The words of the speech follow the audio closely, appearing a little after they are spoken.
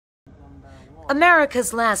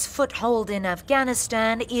America's last foothold in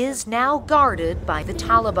Afghanistan is now guarded by the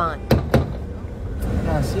Taliban.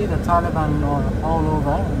 Yeah, see, the Taliban are all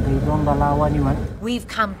over. They don't allow anyone. We've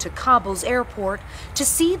come to Kabul's airport to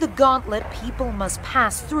see the gauntlet people must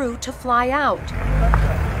pass through to fly out.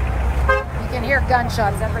 You can hear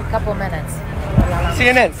gunshots every couple minutes.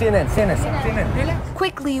 CNN.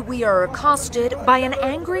 Quickly, we are accosted by an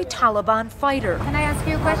angry Taliban fighter. Can I ask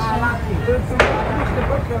you a question?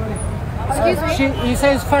 Excuse me? He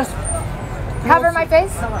says first. Cover my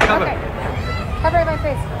face? Cover. Okay. Cover my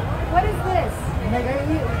face. What is this? What is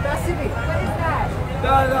that?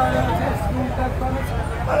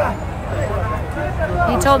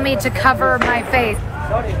 He told me to cover my face,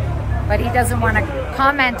 but he doesn't want to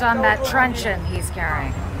comment on that truncheon he's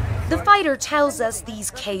carrying. The fighter tells us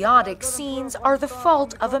these chaotic scenes are the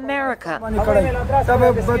fault of America.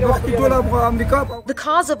 The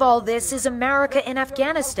cause of all this is America in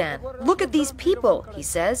Afghanistan. Look at these people, he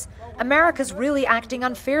says. America's really acting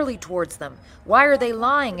unfairly towards them. Why are they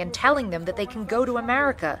lying and telling them that they can go to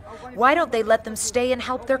America? Why don't they let them stay and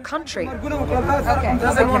help their country? Okay.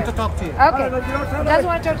 Doesn't want to talk to you. Okay. Doesn't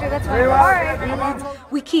want to talk to you. That's fine. All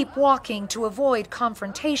right. We keep walking to avoid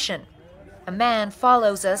confrontation. A man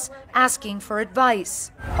follows us, asking for advice.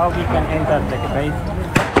 How we can enter the base?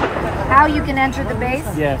 How you can enter the base?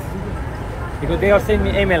 Yes. Because they are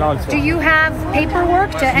sending me email also. Do you have paperwork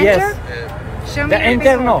to enter? Yes. Show me The your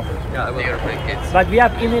enter, paperwork. no. But we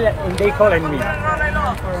have email and they calling me.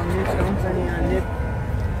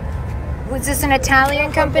 Was this an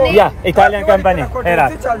Italian company? Yeah, Italian company. Era.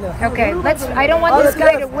 Okay, I don't want this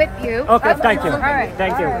guy to whip you. Okay, thank you. All right.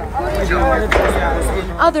 Thank you.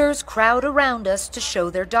 Others crowd around us to show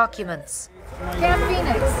their documents. Camp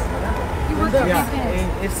Phoenix. You work at Camp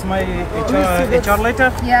Phoenix. It's my HR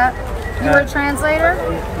letter. Yeah. You were a translator?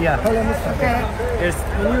 Yeah. Okay. It's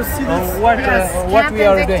What what we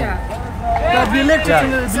are doing.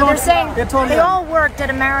 So they're saying they all worked at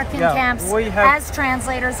American Yeah, camps we have- as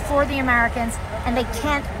translators for the Americans, and they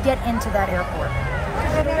can't get into that airport.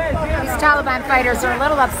 These Taliban fighters are a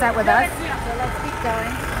little upset with us. So let's keep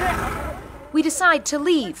going. We decide to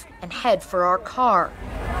leave and head for our car.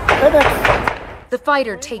 The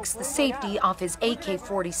fighter takes the safety off his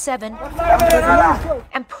AK-47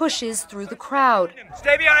 and pushes through the crowd.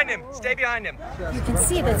 Stay behind him! Stay behind him! You can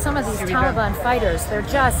see that some of these Taliban fighters, they're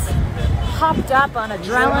just hopped up on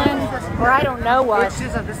adrenaline, or I don't know what.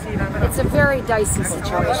 It's a very dicey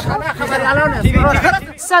situation.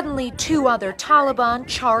 Suddenly, two other Taliban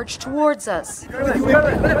charge towards us.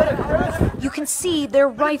 You can see their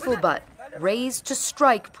rifle butt raised to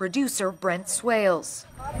strike producer Brent Swales.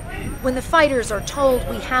 When the fighters are told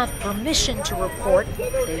we have permission to report,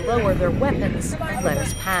 they lower their weapons and let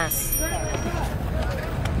us pass.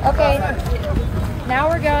 Okay, now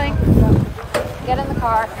we're going. Get in the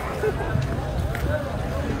car.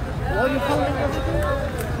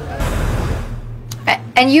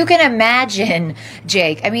 And you can imagine,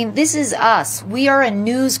 Jake, I mean, this is us. We are a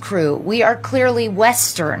news crew. We are clearly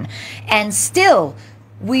Western. And still,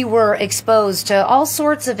 we were exposed to all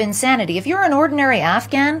sorts of insanity. If you're an ordinary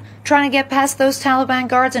Afghan trying to get past those Taliban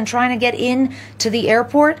guards and trying to get in to the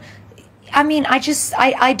airport, I mean,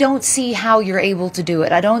 I don't see how you're able to do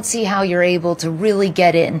it. I don't see how you're able to really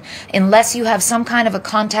get in unless you have some kind of a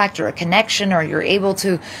contact or a connection, or you're able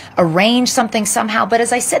to arrange something somehow. But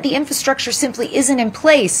as I said, the infrastructure simply isn't in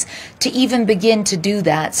place to even begin to do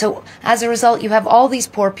that. So as a result, you have all these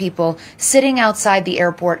poor people sitting outside the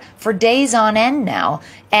airport for days on end now,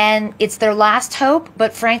 and it's their last hope.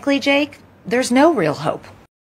 But frankly, Jake, there's no real hope.